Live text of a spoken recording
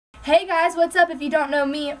Hey guys, what's up? If you don't know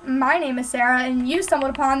me, my name is Sarah, and you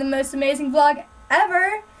stumbled upon the most amazing vlog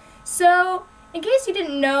ever. So, in case you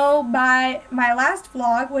didn't know by my last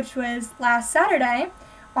vlog, which was last Saturday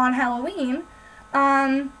on Halloween,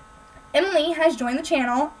 Emily has joined the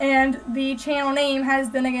channel, and the channel name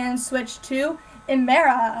has then again switched to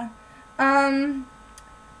Emera.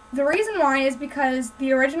 The reason why is because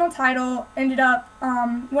the original title ended up,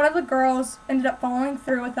 one of the girls ended up following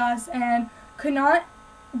through with us and could not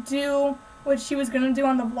do what she was going to do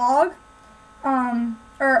on the vlog,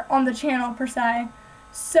 or on the channel per se.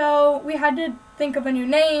 So we had to think of a new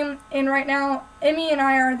name, and right now Emmy and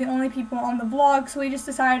I are the only people on the vlog, so we just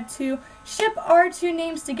decided to ship our two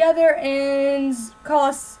names together and call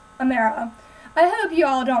us Emera. I hope you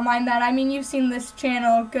all don't mind that. I mean, you've seen this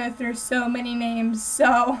channel go through so many names,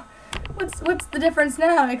 so what's the difference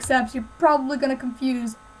now, except you're probably going to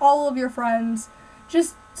confuse all of your friends.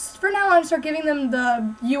 Just for now on, start giving them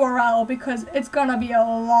the URL because it's gonna be a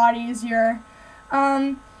lot easier.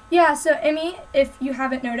 Yeah, so Emmy, if you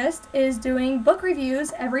haven't noticed, is doing book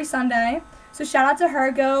reviews every Sunday. So shout out to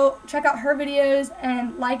her. Go check out her videos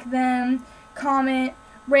and like them, comment,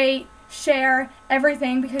 rate, share,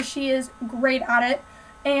 everything, because she is great at it.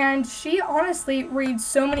 And she honestly reads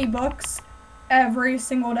so many books every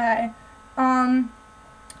single day.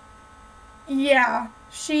 Yeah,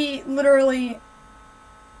 she literally,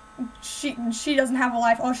 she doesn't have a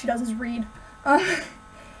life. All she does is read.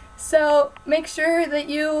 So make sure that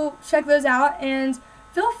you check those out, and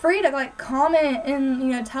feel free to comment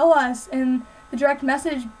and tell us in the direct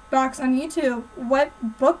message box on YouTube what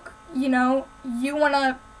book you want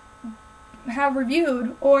to have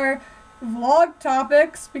reviewed, or vlog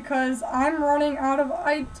topics, because I'm running out of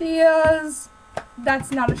ideas.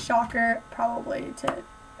 That's not a shocker probably to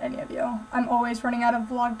any of you. I'm always running out of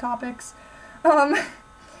vlog topics.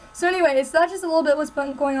 So anyways, that's just a little bit what's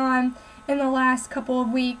been going on in the last couple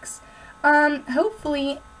of weeks.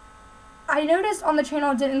 Hopefully, I noticed on the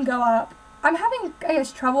channel it didn't go up. I'm having, I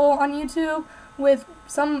guess, trouble on YouTube with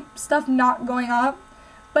some stuff not going up.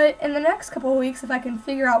 But in the next couple of weeks, if I can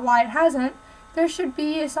figure out why it hasn't, there should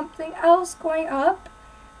be something else going up.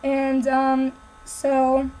 And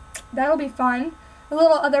so that'll be fun. A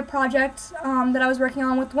little other project that I was working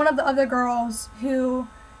on with one of the other girls who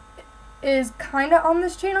is kind of on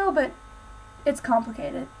this channel, but it's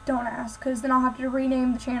complicated. Don't ask, because then I'll have to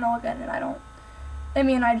rename the channel again, and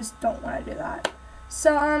Emmy and I just don't want to do that.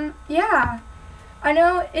 So, yeah. I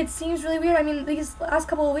know it seems really weird. I mean, these last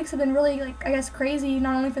couple of weeks have been really, I guess, crazy,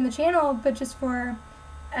 not only for the channel, but just for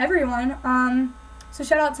everyone. So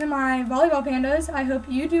shout out to my volleyball pandas. I hope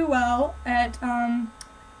you do well at,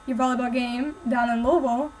 your volleyball game down in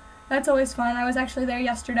Louisville. That's always fun. I was actually there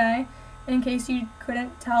yesterday, in case you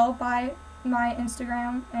couldn't tell by my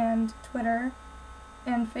Instagram and Twitter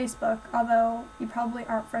and Facebook, although you probably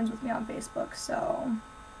aren't friends with me on Facebook, so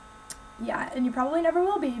yeah, and you probably never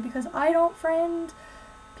will be, because I don't friend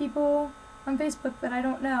people on Facebook that I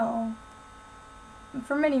don't know,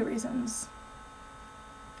 for many reasons.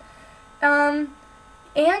 And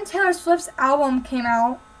Taylor Swift's album came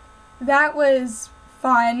out. That was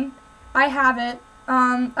fun. I have it.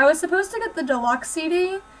 I was supposed to get the deluxe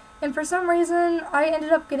CD, and for some reason I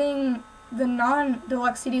ended up getting the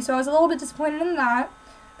non-deluxe CD, so I was a little bit disappointed in that,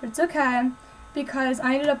 but it's okay, because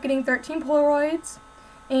I ended up getting 13 Polaroids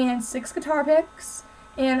and 6 guitar picks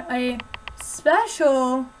and a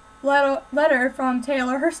special letter from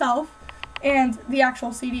Taylor herself and the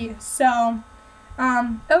actual CD. So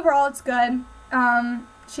overall it's good.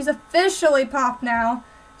 She's officially pop now,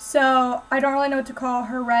 so I don't really know what to call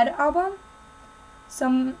her Red album.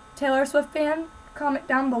 Some Taylor Swift fan, comment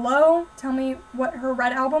down below, tell me what her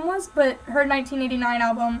Red album was, but her 1989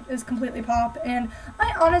 album is completely pop, and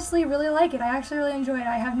I honestly really like it. I actually really enjoy it.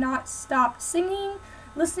 I have not stopped singing,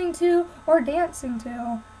 listening to, or dancing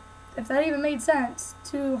to, if that even made sense,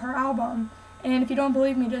 to her album. And if you don't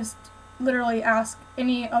believe me, just literally ask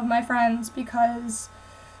any of my friends, because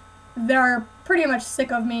they're pretty much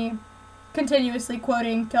sick of me continuously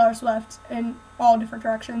quoting Taylor Swift in all different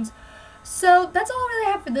directions. So that's all I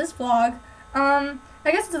really have for this vlog. I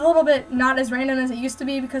guess it's a little bit not as random as it used to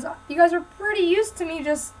be, because you guys are pretty used to me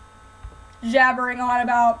just jabbering on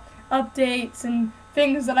about updates and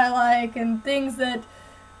things that I like and things that,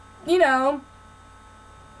 about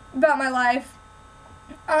my life.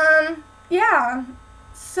 Yeah.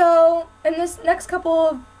 So, in this next couple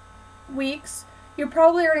of weeks, you're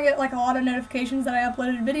probably going to get a lot of notifications that I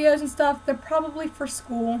uploaded videos and stuff. They're probably for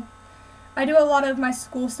school. I do a lot of my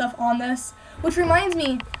school stuff on this, which reminds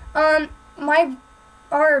me, not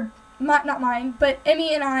mine, but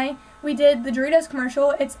Emmy and I we did the Doritos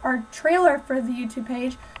commercial. It's our trailer for the YouTube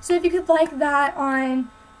page. So if you could like that on,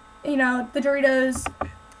 you know, the Doritos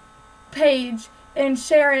page and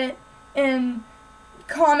share it and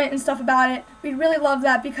comment and stuff about it, we'd really love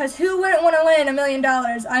that, because who wouldn't want to win $1 million?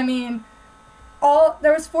 I mean,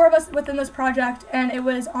 there was 4 of us within this project, and it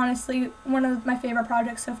was honestly one of my favorite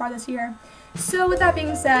projects so far this year. So with that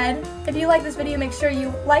being said, if you like this video, make sure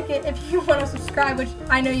you like it. If you want to subscribe, which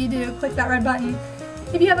I know you do, click that red button.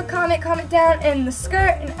 If you have a comment down in the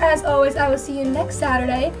skirt, and as always, I will see you next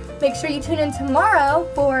Saturday. Make sure you tune in tomorrow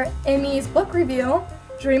for Emmy's book review.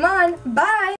 Dream on. Bye!